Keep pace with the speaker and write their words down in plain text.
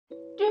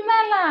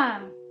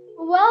Dumelang!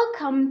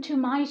 Welcome to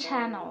my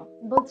channel,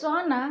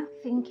 Botswana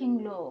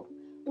Thinking Law,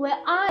 where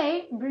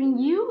I bring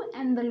you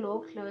and the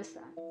law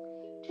closer.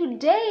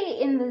 Today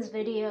in this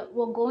video,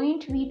 we're going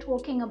to be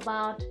talking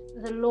about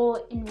the law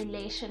in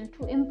relation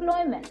to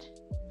employment.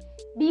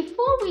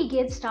 Before we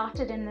get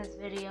started in this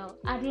video,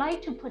 I'd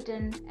like to put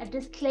in a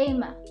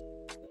disclaimer.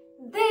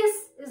 This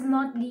is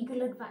not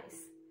legal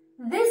advice.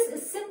 This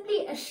is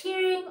simply a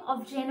sharing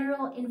of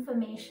general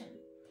information.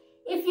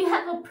 If you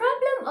have a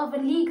problem of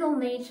a legal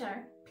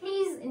nature,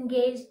 please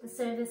engage the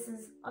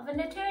services of an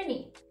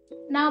attorney.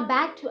 Now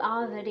back to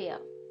our video.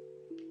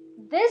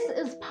 This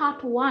is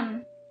part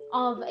 1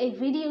 of a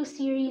video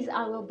series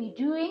I will be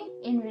doing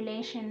in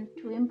relation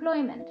to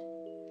employment.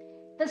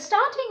 The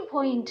starting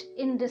point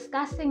in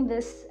discussing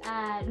this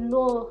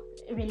law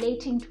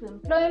relating to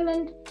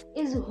employment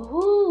is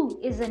who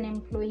is an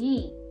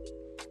employee.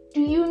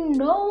 Do you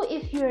know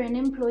if you're an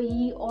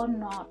employee or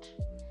not?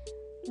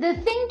 The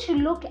thing to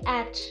look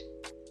at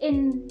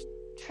in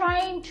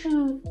trying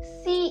to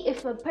see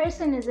if a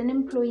person is an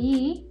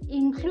employee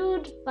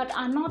include but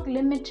are not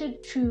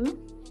limited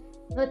to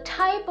the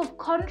type of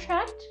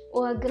contract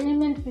or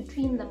agreement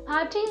between the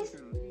parties,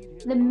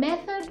 the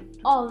method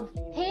of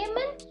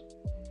payment,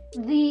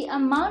 the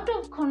amount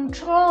of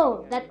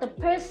control that the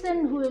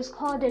person who is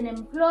called an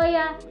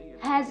employer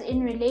has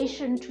in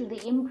relation to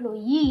the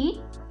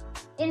employee,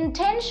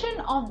 intention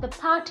of the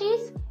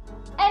parties,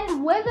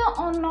 and whether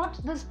or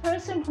not this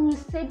person who is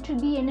said to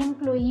be an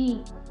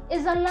employee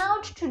is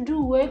allowed to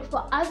do work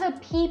for other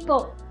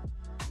people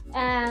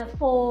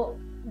for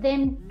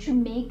them to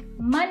make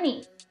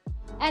money.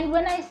 And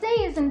when I say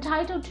is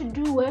entitled to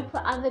do work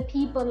for other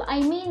people, I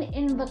mean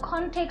in the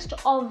context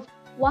of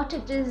what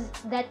it is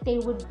that they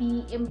would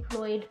be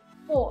employed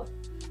for.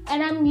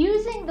 And I'm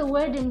using the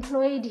word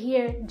employed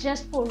here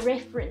just for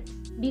reference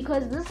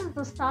because this is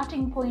the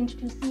starting point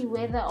to see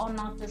whether or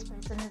not this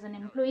person is an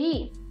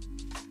employee.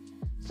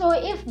 So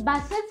if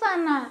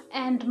Botswana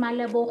and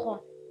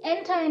Malebogo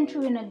enter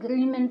into an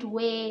agreement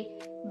where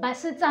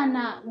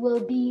Botswana will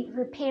be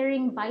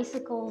repairing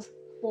bicycles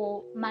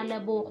for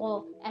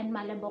Malebogo and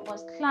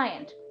Malebogo's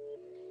client.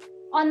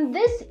 On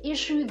this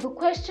issue, the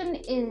question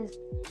is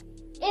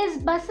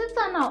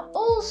Botswana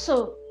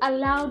also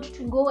allowed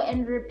to go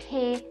and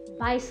repair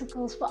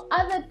bicycles for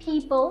other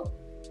people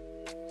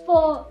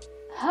for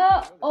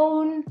her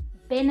own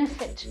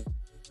benefit,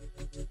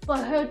 for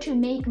her to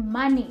make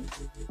money?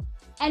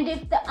 And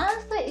if the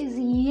answer is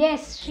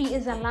yes, she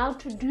is allowed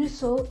to do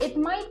so, it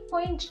might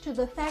point to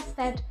the fact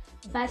that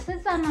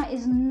Botswana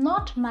is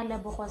not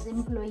Malebogo's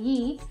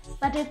employee.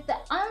 But if the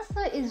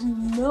answer is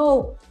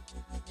no,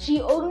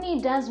 she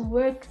only does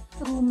work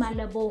through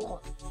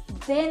Malebogo,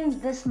 then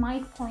this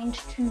might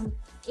point to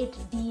it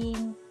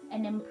being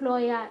an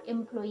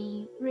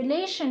employer-employee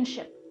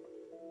relationship.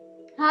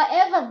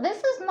 However, this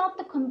is not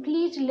the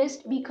complete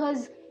list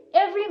because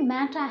every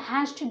matter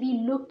has to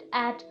be looked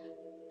at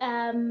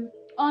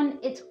on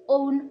its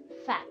own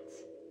facts.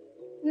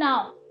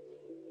 Now,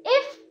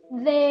 if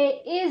there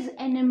is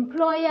an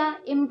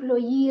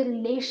employer-employee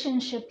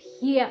relationship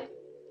here,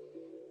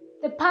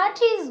 the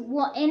parties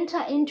will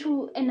enter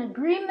into an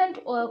agreement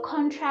or a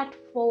contract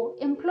for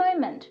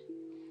employment.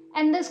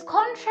 And this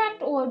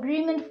contract or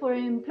agreement for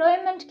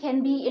employment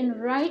can be in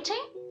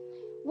writing,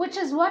 which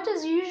is what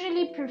is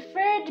usually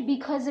preferred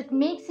because it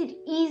makes it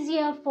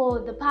easier for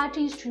the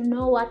parties to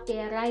know what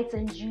their rights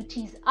and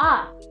duties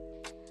are.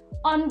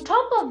 On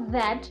top of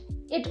that,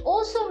 it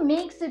also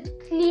makes it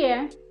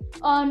clear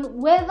on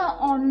whether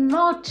or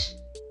not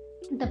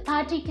the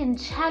party can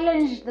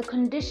challenge the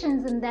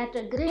conditions in that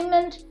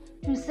agreement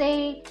to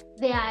say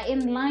they are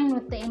in line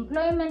with the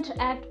Employment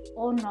Act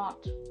or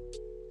not.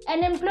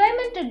 An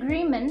employment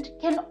agreement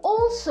can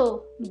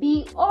also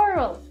be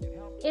oral.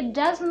 It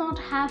does not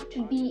have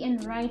to be in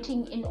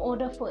writing in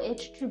order for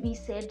it to be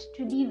said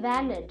to be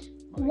valid.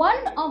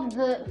 One of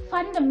the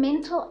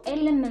fundamental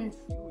elements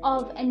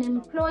of an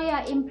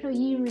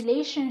employer-employee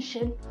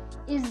relationship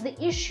is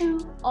the issue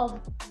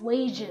of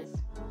wages.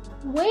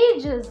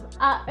 Wages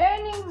are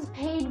earnings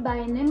paid by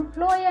an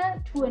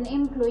employer to an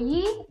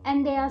employee,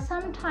 and they are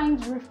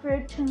sometimes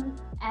referred to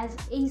as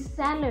a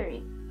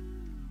salary.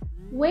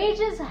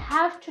 Wages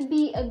have to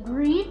be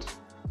agreed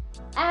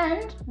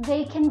and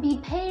they can be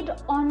paid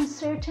on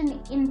certain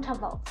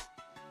intervals.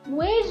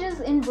 Wages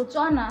in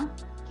Botswana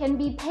can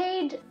be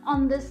paid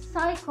on this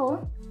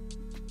cycle,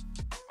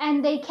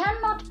 and they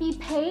cannot be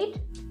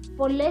paid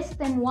for less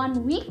than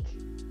 1 week,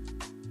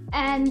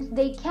 and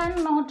they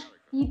cannot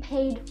be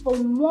paid for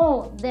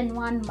more than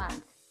 1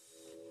 month.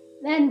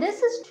 And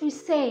this is to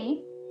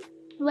say,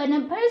 when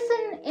a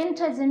person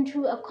enters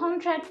into a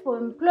contract for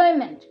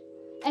employment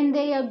and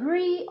they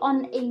agree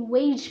on a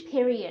wage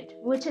period,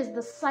 which is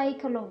the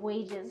cycle of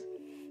wages,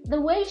 the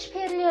wage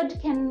period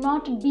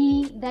cannot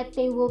be that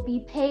they will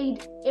be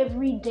paid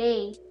every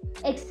day,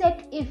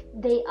 except if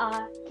they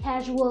are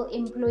casual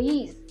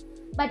employees.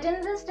 But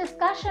in this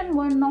discussion,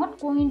 we're not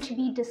going to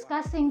be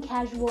discussing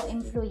casual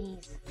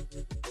employees.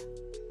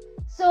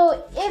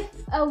 So if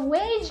a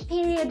wage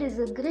period is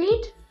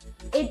agreed,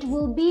 it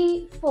will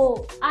be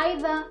for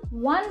either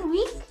 1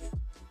 week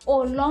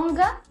or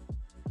longer,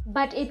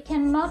 but it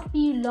cannot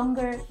be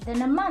longer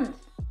than a month.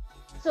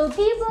 So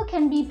people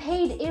can be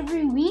paid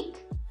every week,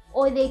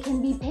 or they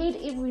can be paid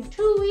every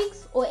 2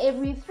 weeks, or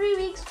every 3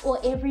 weeks, or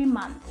every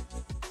month.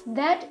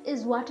 That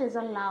is what is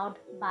allowed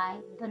by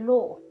the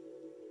law.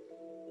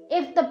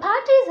 If the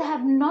parties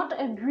have not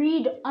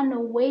agreed on a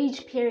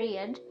wage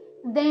period,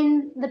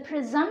 then the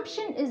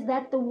presumption is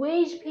that the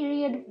wage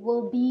period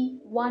will be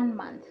 1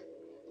 month.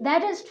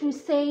 That is to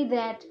say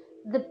that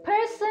the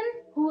person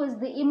who is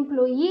the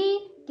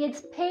employee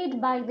gets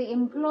paid by the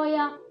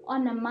employer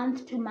on a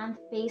month-to-month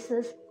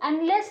basis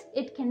unless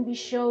it can be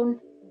shown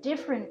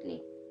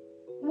differently.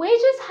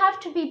 Wages have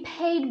to be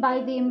paid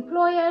by the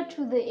employer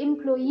to the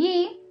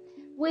employee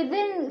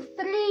within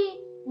 3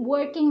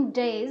 working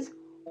days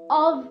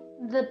of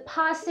the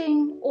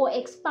passing or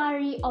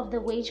expiry of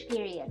the wage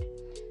period.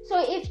 So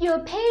if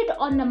you're paid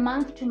on a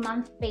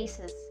month-to-month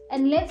basis,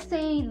 and let's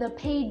say the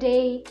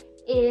payday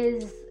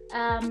is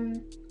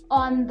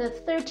on the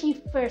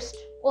 31st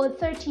or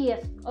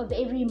 30th of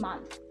every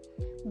month,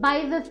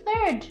 by the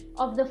 3rd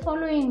of the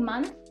following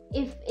month,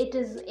 if it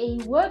is a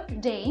work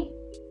day,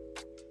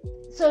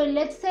 so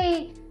let's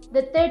say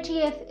the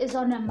 30th is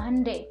on a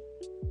Monday,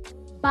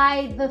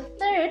 by the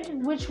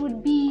 3rd, which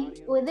would be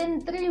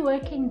within 3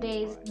 working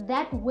days,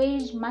 that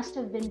wage must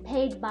have been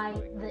paid by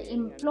the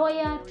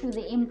employer to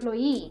the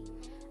employee,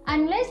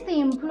 unless the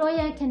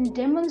employer can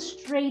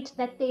demonstrate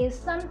that there is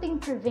something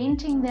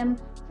preventing them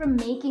from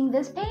making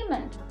this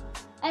payment.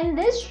 And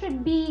this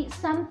should be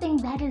something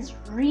that is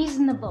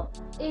reasonable.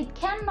 It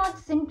cannot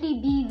simply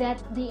be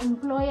that the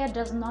employer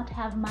does not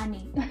have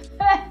money.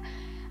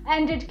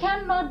 And it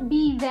cannot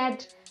be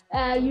that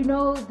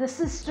the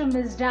system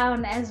is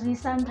down, as we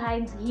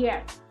sometimes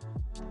hear.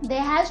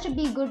 There has to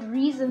be good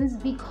reasons,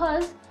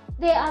 because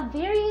there are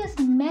various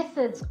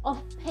methods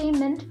of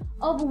payment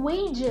of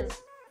wages.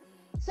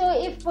 So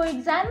if, for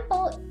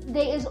example,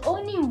 there is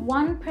only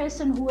one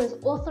person who is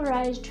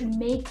authorized to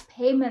make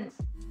payments,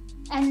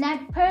 and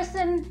that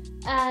person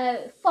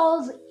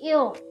falls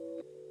ill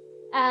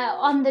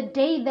on the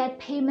day that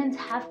payments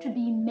have to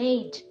be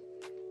made,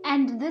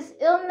 and this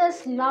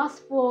illness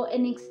lasts for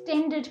an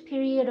extended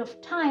period of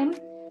time,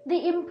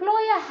 the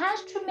employer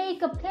has to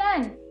make a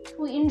plan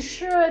to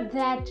ensure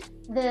that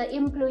the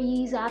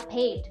employees are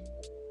paid.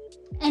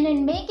 And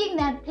in making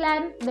that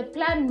plan, the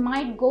plan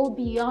might go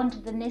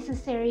beyond the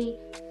necessary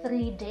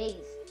 3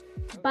 days.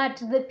 But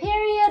the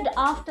period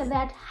after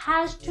that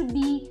has to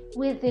be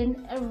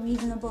within a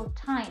reasonable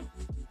time.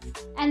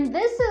 And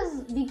this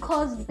is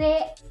because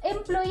the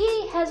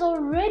employee has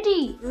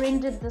already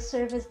rendered the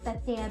service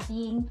that they are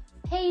being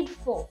paid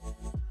for.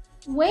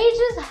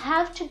 Wages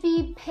have to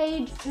be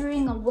paid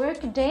during a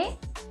work day,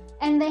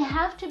 and they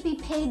have to be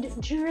paid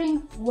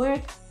during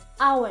work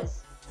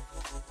hours.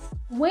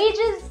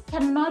 Wages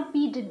cannot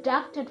be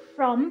deducted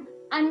from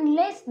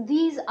unless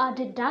these are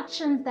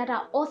deductions that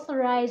are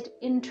authorized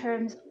in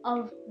terms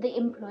of the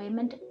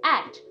Employment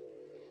Act.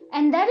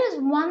 And that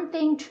is one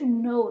thing to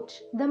note.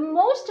 The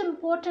most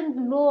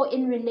important law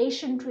in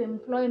relation to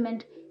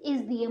employment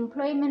is the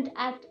Employment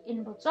Act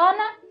in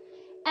Botswana.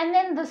 And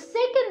then the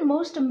second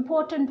most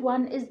important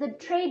one is the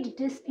Trade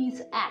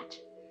Disputes Act.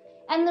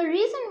 And the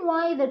reason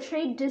why the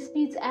Trade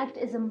Disputes Act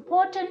is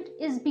important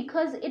is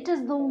because it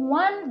is the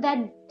one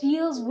that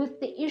deals with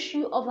the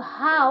issue of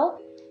how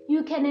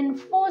you can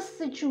enforce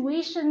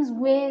situations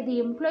where the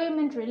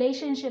employment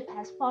relationship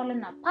has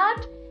fallen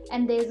apart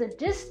and there's a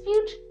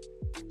dispute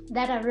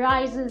that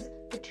arises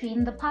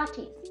between the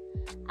parties.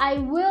 I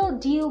will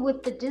deal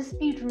with the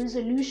dispute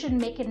resolution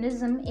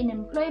mechanism in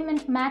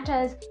employment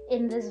matters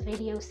in this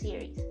video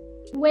series.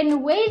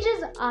 When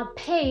wages are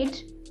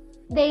paid,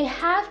 they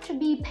have to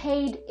be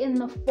paid in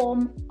the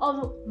form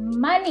of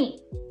money.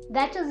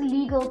 That is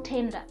legal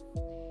tender.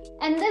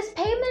 And this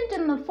payment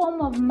in the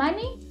form of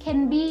money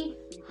can be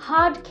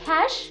hard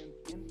cash.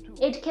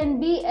 It can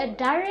be a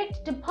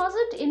direct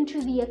deposit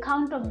into the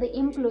account of the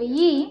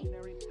employee,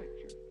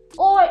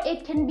 or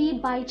it can be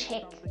by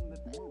check.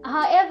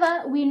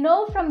 However, we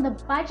know from the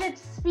budget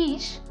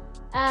speech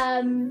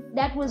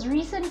that was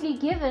recently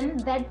given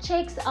that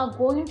checks are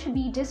going to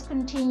be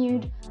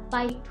discontinued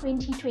by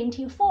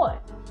 2024.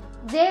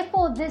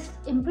 Therefore, this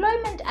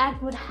Employment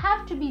Act would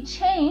have to be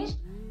changed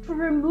to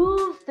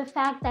remove the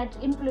fact that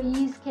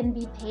employees can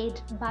be paid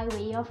by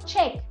way of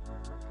check.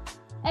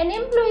 An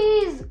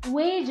employee's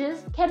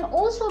wages can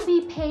also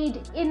be paid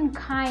in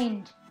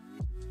kind.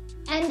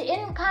 And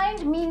in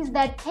kind means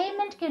that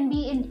payment can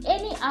be in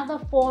any other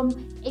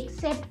form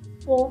except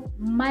for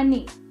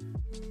money.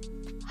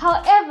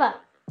 However,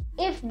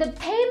 if the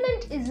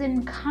payment is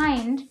in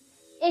kind,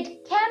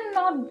 it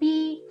cannot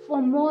be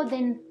for more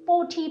than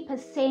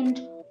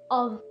 40%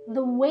 of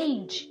the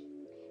wage.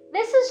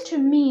 This is to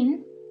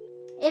mean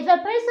if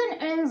a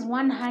person earns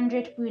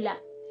 100 pula,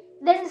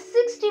 then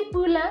 60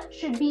 pula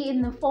should be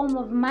in the form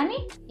of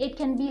money. It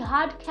can be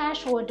hard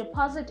cash or a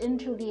deposit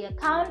into the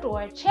account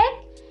or a check.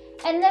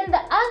 And then the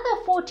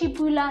other 40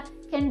 pula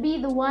can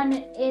be the one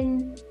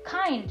in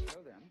kind.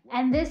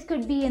 And this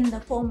could be in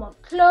the form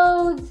of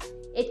clothes,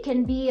 it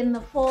can be in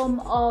the form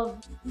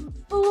of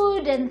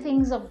food and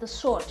things of the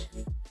sort.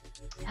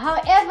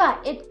 However,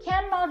 it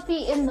cannot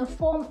be in the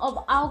form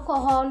of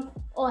alcohol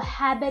or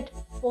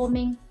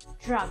habit-forming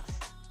drugs.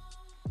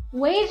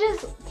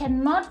 Wages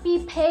cannot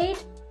be paid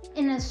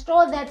in a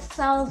store that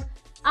sells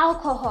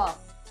alcohol,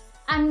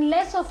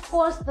 unless, of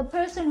course, the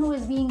person who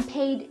is being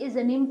paid is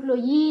an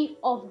employee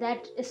of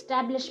that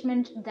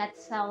establishment that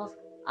sells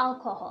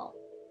alcohol.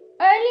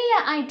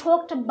 Earlier, I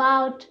talked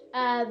about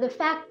the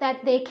fact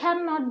that there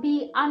cannot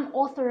be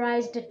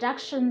unauthorized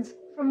deductions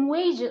from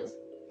wages.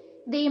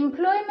 The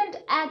Employment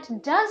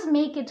Act does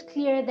make it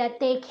clear that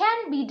there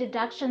can be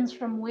deductions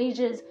from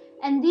wages,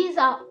 and these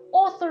are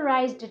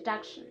authorized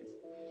deductions.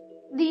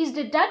 These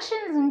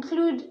deductions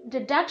include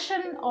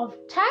deduction of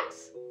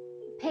tax,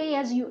 pay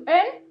as you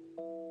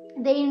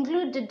earn. They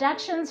include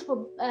deductions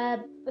for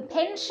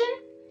pension,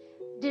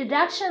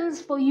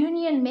 deductions for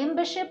union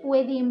membership,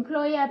 where the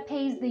employer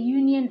pays the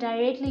union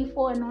directly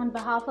for and on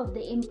behalf of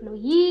the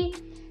employee.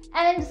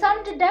 And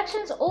some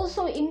deductions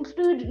also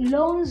include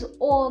loans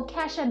or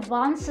cash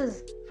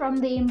advances from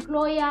the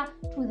employer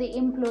to the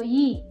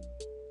employee.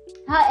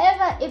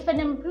 However, if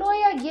an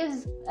employer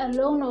gives a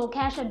loan or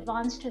cash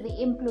advance to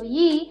the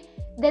employee,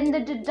 then the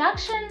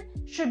deduction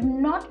should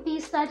not be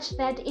such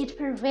that it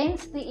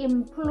prevents the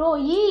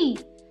employee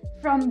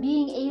from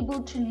being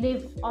able to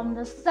live on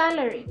the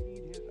salary.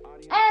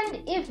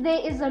 And if there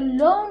is a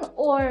loan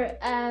or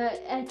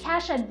a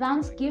cash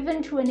advance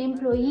given to an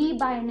employee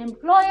by an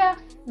employer,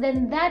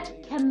 then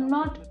that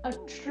cannot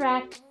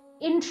attract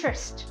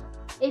interest.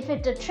 If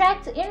it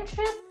attracts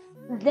interest,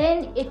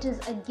 then it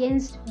is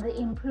against the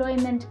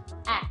Employment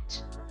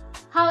Act.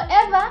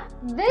 However,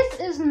 this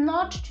is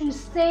not to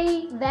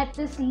say that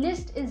this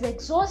list is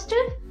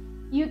exhaustive.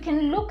 You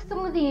can look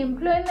through the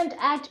Employment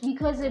Act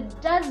because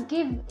it does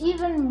give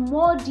even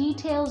more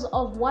details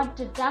of what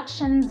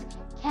deductions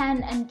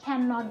can and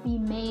cannot be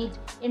made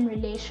in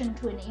relation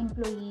to an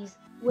employee's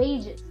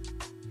wages.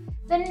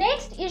 The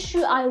next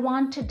issue I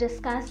want to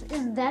discuss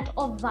is that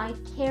of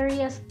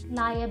vicarious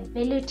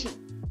liability.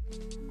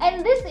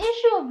 And this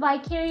issue of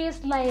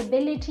vicarious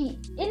liability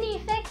in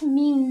effect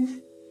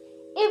means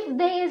if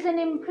there is an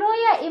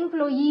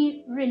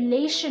employer-employee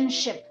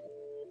relationship,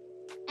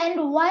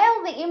 and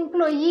while the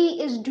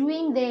employee is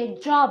doing their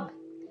job,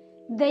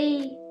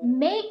 they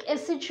make a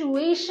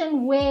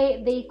situation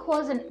where they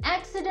cause an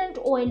accident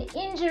or an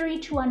injury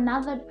to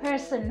another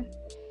person,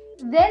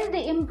 then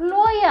the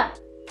employer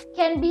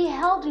can be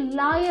held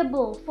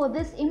liable for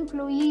this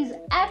employee's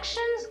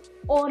actions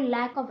or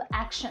lack of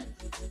actions.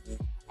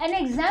 An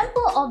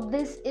example of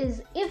this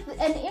is if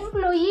an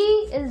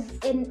employee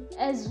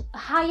is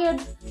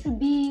hired to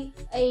be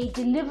a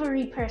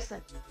delivery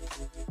person,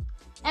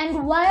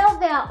 and while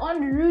they are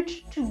en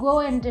route to go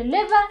and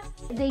deliver,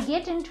 they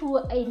get into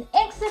an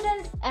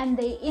accident and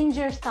they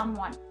injure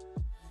someone.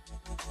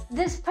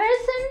 This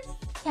person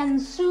can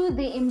sue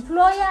the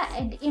employer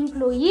and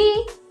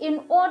employee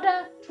in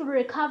order to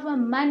recover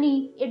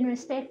money in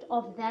respect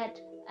of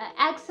that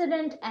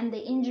accident and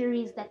the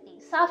injuries that they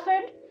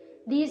suffered.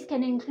 These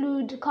can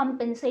include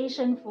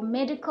compensation for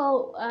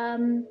medical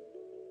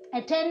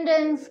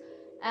attendance,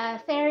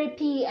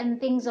 therapy, and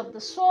things of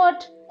the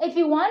sort. If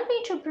you want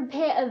me to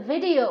prepare a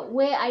video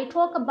where I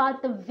talk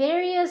about the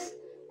various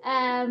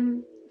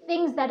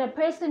things that a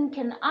person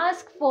can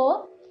ask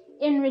for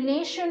in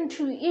relation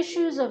to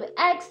issues of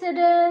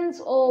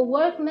accidents or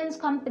workmen's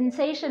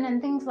compensation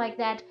and things like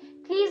that,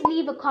 please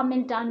leave a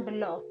comment down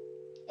below.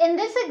 In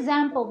this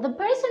example, the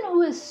person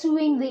who is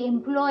suing the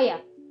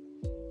employer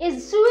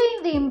is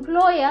suing the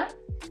employer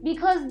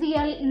because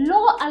the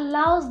law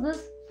allows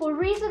this for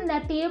reason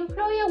that the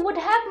employer would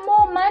have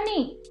more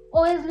money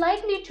or is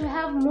likely to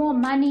have more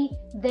money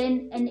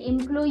than an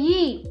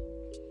employee.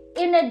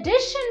 In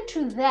addition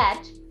to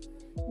that,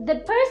 the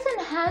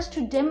person has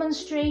to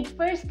demonstrate,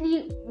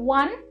 firstly,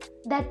 one,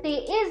 that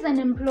there is an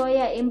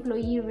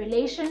employer-employee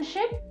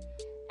relationship,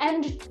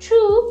 and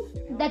two,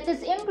 that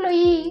this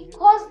employee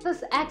caused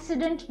this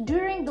accident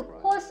during the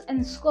course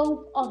and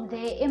scope of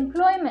their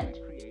employment.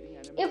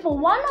 If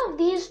one of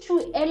these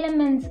two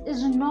elements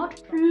is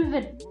not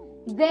proven,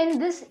 then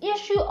this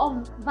issue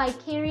of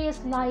vicarious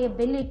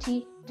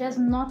liability does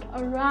not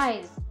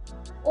arise,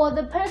 or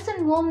the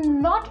person will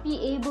not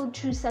be able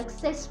to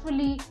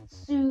successfully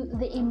sue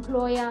the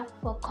employer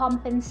for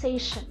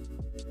compensation.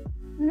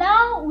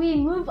 Now we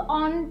move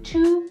on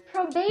to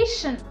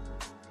probation.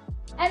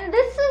 And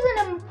this is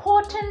an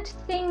important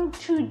thing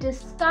to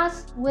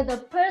discuss with a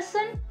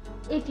person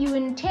if you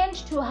intend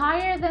to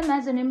hire them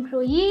as an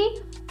employee,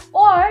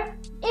 or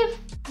if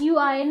you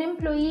are an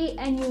employee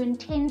and you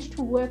intend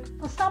to work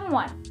for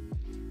someone.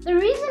 The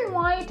reason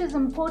why it is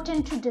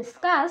important to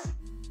discuss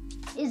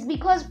is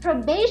because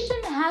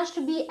probation has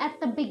to be at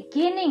the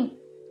beginning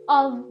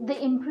of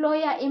the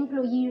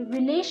employer-employee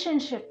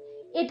relationship.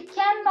 It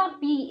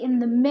cannot be in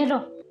the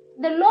middle.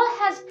 The law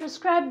has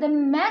prescribed the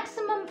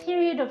maximum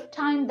period of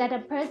time that a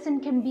person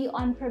can be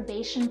on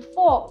probation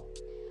for.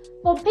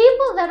 For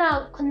people that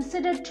are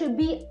considered to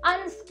be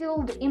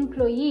unskilled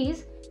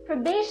employees,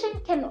 probation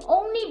can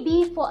only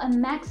be for a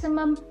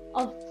maximum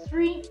of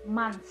 3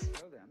 months.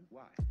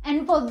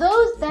 And for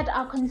those that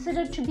are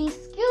considered to be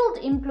skilled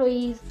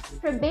employees,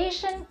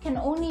 probation can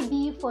only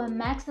be for a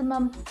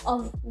maximum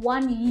of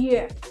 1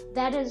 year,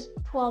 that is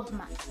 12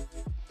 months.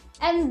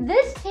 And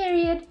this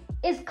period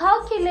is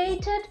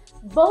calculated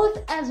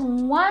both as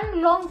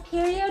one long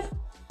period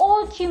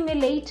or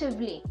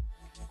cumulatively.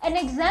 An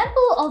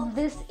example of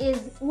this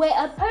is where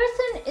a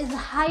person is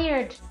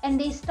hired and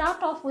they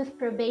start off with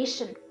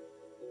probation.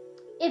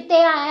 If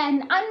they are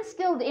an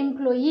unskilled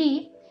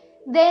employee,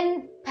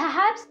 then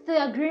perhaps the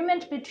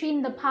agreement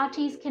between the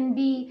parties can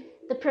be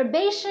the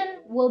probation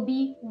will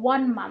be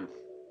 1 month.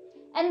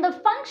 And the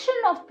function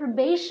of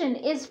probation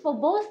is for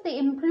both the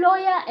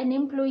employer and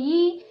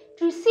employee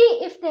to see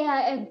if they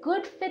are a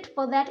good fit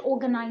for that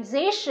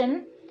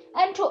organization,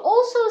 and to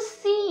also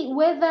see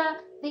whether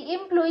the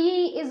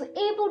employee is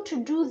able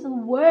to do the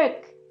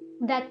work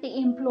that the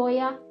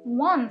employer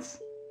wants.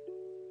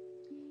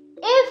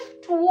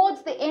 If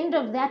towards the end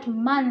of that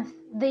month,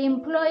 the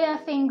employer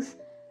thinks,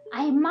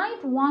 I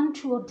might want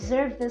to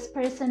observe this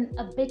person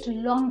a bit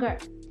longer,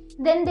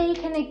 then they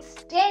can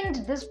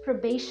extend this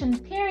probation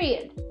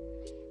period.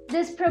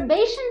 This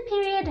probation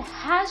period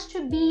has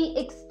to be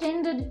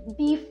extended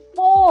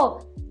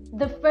before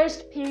the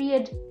first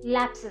period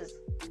lapses.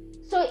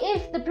 So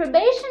if the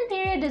probation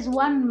period is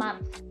 1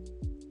 month,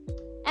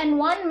 and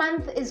 1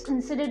 month is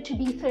considered to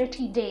be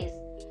 30 days,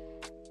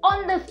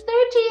 on the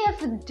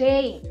 30th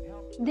day,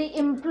 the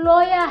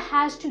employer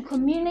has to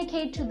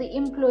communicate to the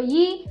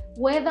employee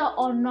whether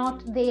or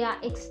not they are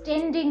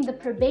extending the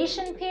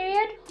probation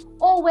period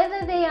or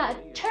whether they are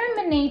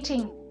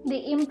terminating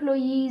the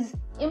employee's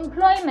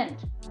employment.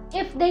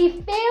 If they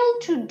fail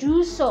to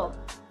do so,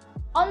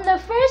 on the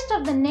first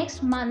of the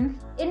next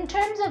month, in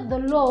terms of the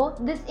law,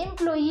 this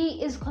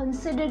employee is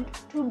considered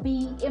to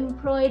be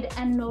employed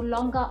and no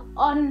longer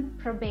on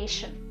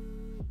probation.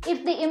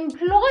 If the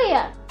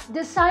employer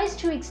decides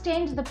to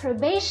extend the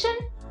probation,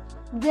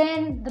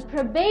 then the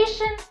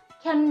probation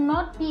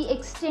cannot be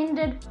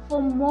extended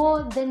for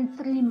more than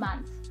 3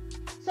 months.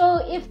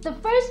 So if the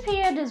first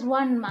period is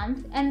 1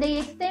 month and they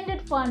extend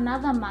it for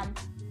another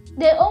month,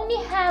 they only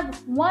have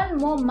 1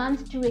 more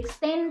month to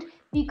extend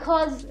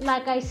because,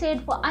 like I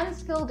said, for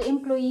unskilled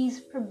employees,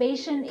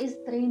 probation is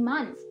 3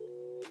 months.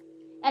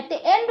 At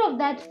the end of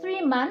that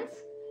 3 months,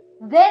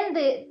 then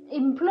the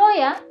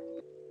employer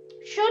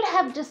should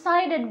have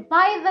decided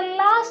by the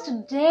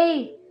last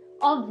day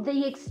of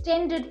the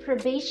extended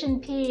probation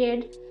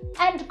period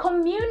and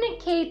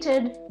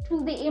communicated to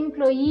the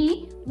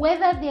employee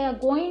whether they are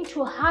going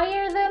to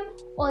hire them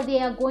or they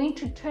are going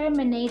to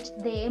terminate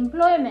their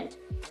employment.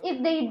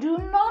 If they do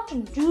not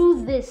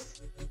do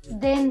this,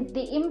 then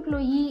the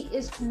employee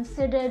is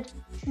considered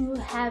to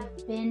have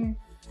been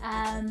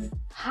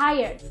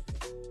hired.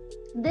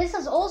 This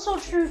is also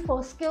true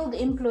for skilled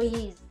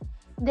employees.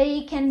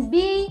 They can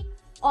be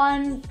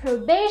on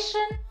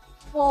probation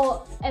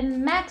for a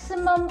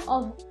maximum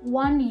of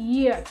 1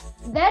 year.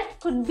 That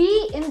could be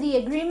in the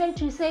agreement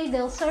to say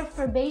they'll serve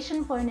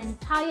probation for an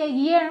entire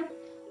year,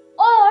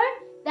 or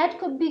that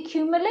could be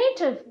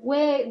cumulative,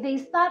 where they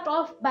start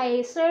off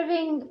by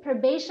serving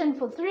probation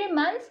for 3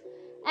 months,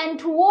 and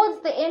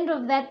towards the end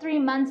of that 3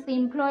 months, the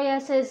employer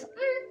says,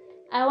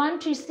 I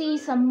want to see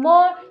some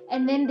more,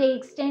 and then they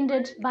extend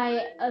it by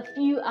a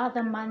few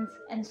other months,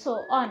 and so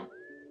on.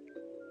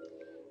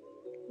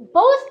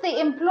 Both the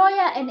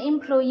employer and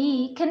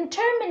employee can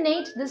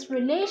terminate this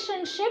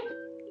relationship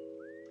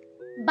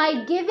by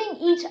giving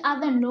each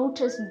other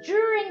notice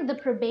during the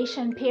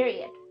probation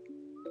period.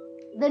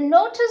 The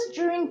notice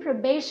during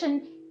probation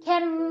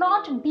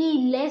cannot be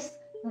less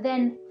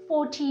than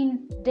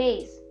 14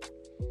 days.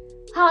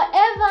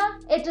 However,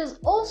 it is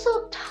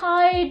also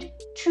tied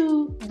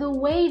to the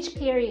wage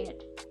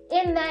period,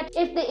 in that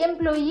if the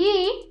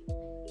employee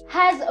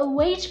has a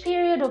wage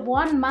period of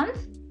 1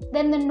 month,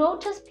 then the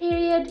notice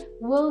period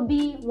will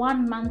be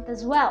 1 month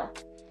as well.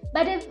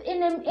 But if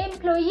an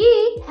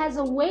employee has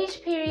a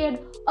wage period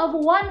of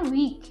 1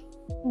 week,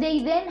 they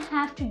then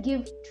have to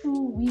give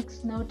 2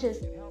 weeks notice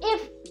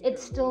if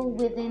it's still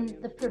within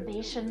the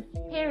probation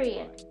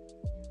period.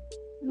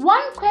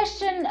 One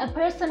question a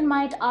person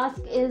might ask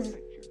is,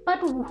 but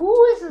who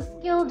is a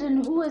skilled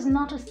and who is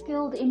not a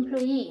skilled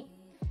employee?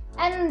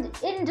 And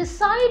in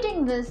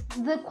deciding this,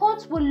 the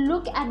courts will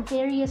look at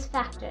various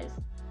factors.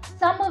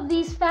 Some of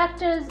these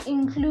factors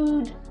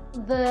include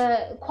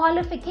the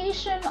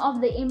qualification of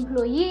the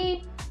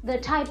employee, the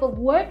type of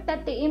work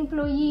that the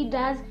employee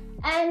does,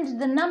 and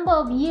the number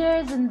of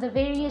years and the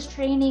various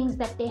trainings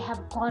that they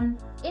have gone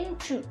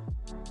into,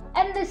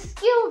 and the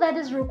skill that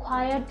is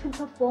required to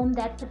perform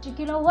that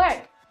particular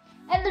work.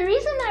 And the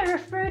reason I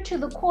refer to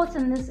the courts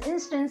in this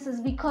instance is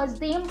because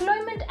the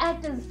Employment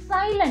Act is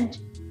silent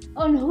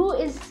on who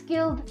is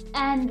skilled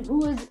and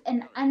who is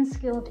an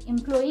unskilled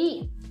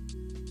employee.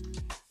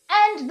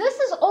 And this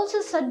is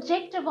also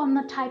subjective on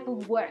the type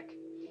of work.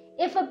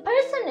 If a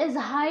person is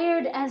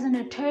hired as an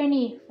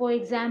attorney, for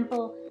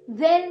example,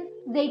 then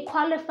they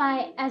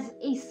qualify as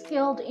a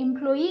skilled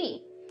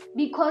employee.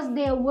 because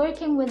they are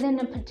working within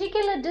a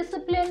particular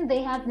discipline,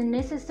 they have the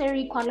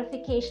necessary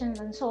qualifications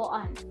and so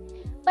on.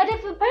 But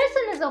if a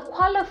person is a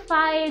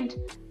qualified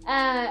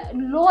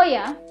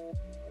lawyer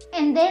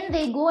and then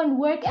they go and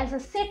work as a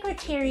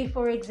secretary,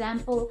 for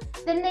example,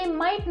 then they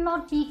might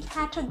not be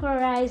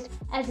categorized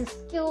as a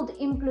skilled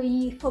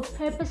employee for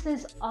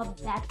purposes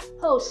of that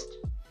post.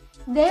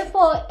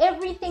 Therefore,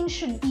 everything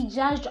should be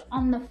judged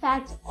on the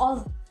facts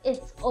of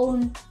its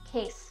own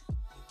case.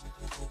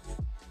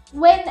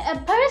 When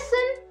a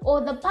person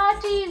or the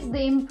parties,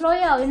 the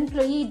employer or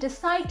employee,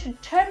 decide to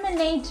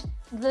terminate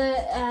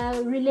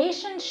the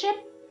relationship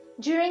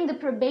during the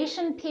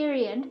probation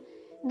period,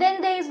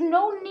 then there is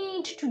no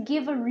need to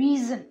give a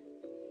reason.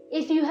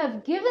 If you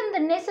have given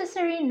the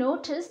necessary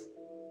notice,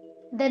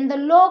 then the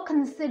law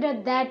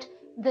considered that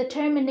the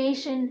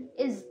termination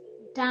is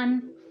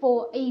done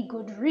for a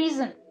good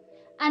reason,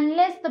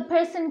 unless the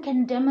person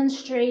can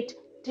demonstrate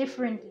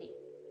differently.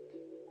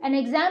 An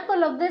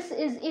example of this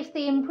is if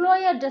the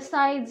employer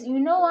decides, you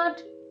know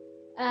what,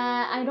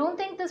 I don't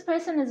think this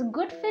person is a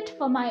good fit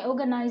for my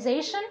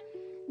organization,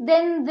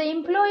 then the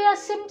employer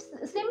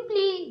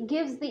simply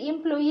gives the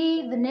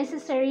employee the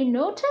necessary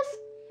notice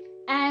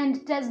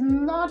and does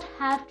not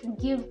have to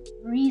give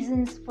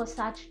reasons for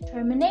such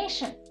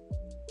termination.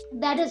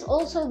 That is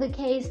also the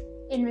case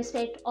in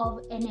respect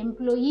of an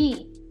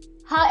employee.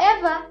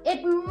 However,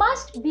 it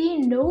must be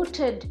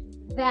noted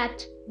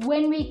that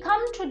when we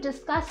come to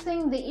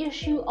discussing the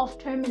issue of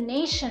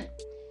termination,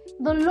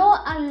 the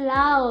law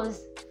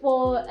allows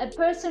for a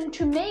person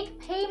to make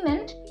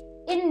payment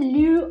in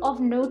lieu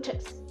of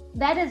notice.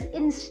 That is,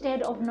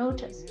 instead of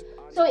notice.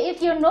 So if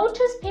your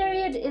notice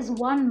period is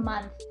 1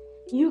 month,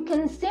 you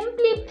can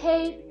simply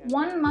pay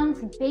 1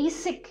 month's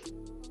basic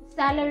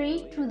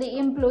salary to the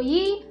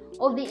employee,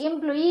 or the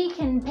employee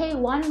can pay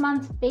 1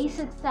 month's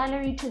basic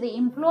salary to the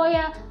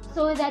employer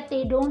so that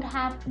they don't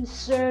have to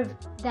serve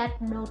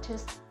that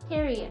notice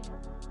period.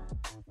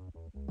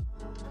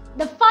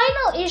 The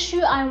final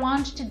issue I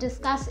want to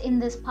discuss in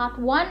this part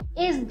 1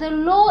 is the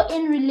law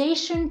in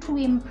relation to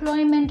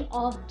employment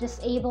of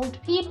disabled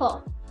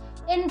people.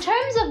 In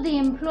terms of the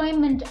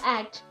Employment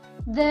Act,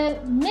 the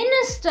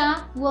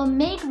minister will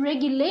make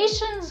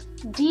regulations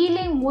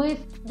dealing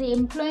with the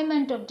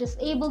employment of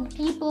disabled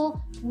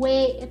people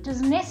where it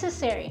is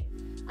necessary.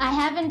 I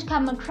haven't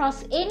come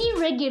across any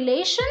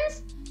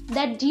regulations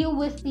that deal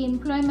with the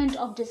employment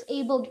of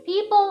disabled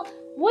people,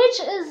 which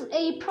is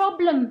a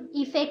problem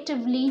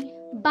effectively,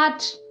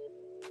 but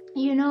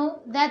you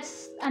know,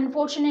 that's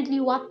unfortunately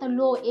what the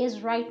law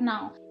is right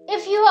now.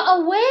 If you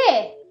are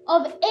aware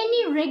of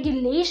any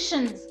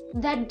regulations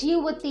that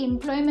deal with the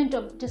employment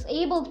of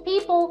disabled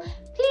people,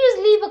 please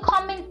leave a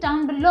comment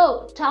down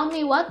below. Tell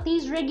me what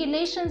these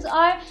regulations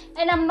are.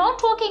 And I'm not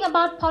talking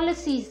about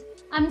policies.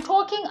 I'm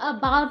talking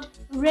about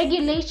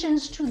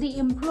regulations to the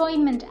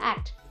Employment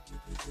Act.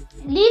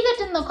 Leave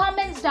it in the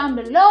comments down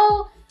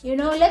below. You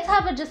know, let's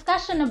have a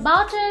discussion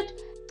about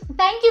it.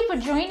 Thank you for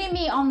joining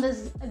me on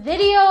this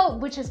video,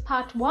 which is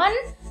part 1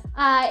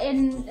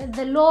 in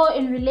the law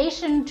in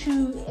relation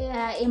to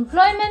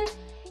employment.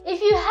 If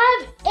you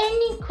have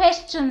any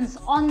questions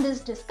on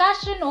this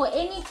discussion or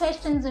any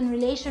questions in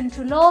relation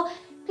to law,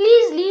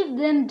 please leave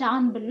them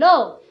down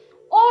below.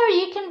 Or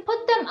you can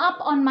put them up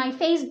on my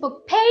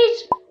Facebook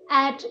page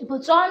at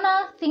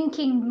Botswana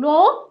Thinking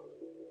Law,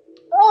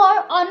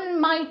 or on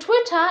my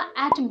Twitter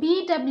at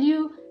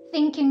BW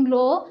Thinking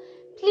Law.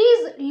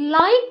 Please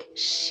like,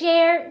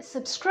 share,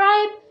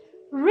 subscribe,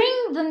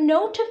 ring the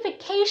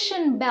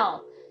notification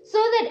bell so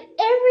that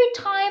every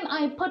time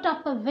I put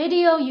up a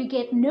video, you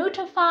get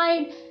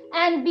notified.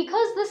 And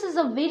because this is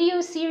a video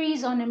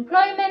series on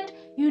employment,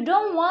 you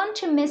don't want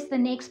to miss the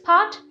next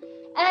part.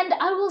 And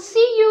I will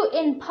see you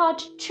in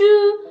part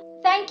 2.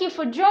 Thank you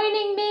for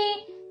joining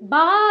me.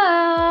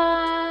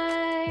 Bye.